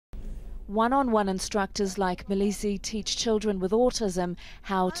One-on-one instructors like Melisi teach children with autism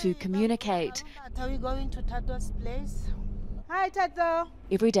how to communicate. Are we going to Tato's place? Hi, Tato.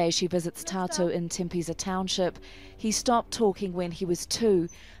 Every day she visits Tato in Tempisa Township. He stopped talking when he was 2,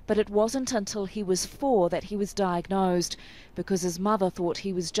 but it wasn't until he was 4 that he was diagnosed, because his mother thought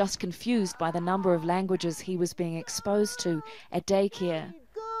he was just confused by the number of languages he was being exposed to at daycare.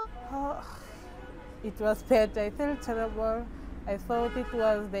 Oh, it was bad. I felt terrible. I thought it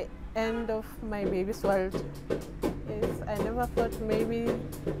was the end of my baby's world. Yes, I never thought maybe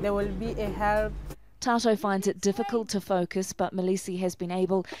there will be a help. Tato finds it difficult to focus, but Melisi has been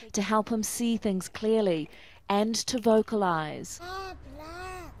able to help him see things clearly and to vocalise.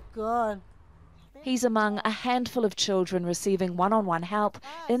 God. He's among a handful of children receiving one-on-one help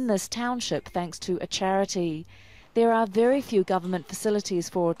in this township thanks to a charity. There are very few government facilities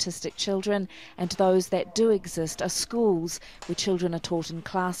for autistic children, and those that do exist are schools where children are taught in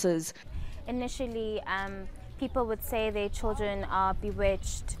classes. Initially, people would say their children are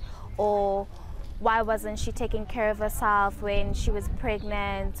bewitched, or why wasn't she taking care of herself when she was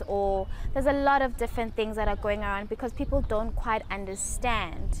pregnant, or there's a lot of different things that are going around because people don't quite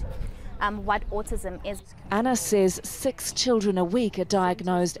understand what autism is. Anna says 6 children a week are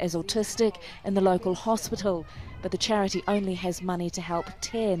diagnosed as autistic in the local hospital, but the charity only has money to help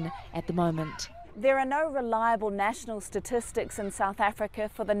 10 at the moment. There are no reliable national statistics in South Africa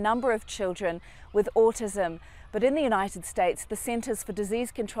for the number of children with autism, but in the United States, the Centers for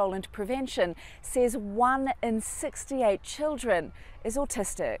Disease Control and Prevention says 1 in 68 children is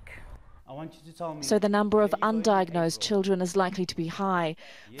autistic. I want you to tell me. So the number of undiagnosed children is likely to be high.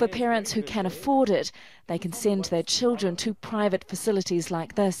 For parents who can afford it, they can send their children to private facilities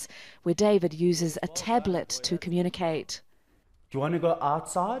like this, where David uses a tablet to communicate. Do you want to go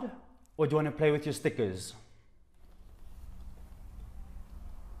outside or do you want to play with your stickers?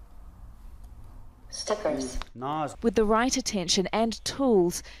 Stickers. Nice. With the right attention and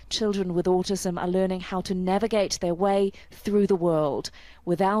tools, children with autism are learning how to navigate their way through the world.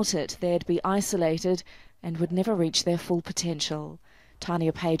 Without it, they'd be isolated and would never reach their full potential.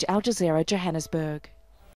 Tanya Page, Al Jazeera, Johannesburg.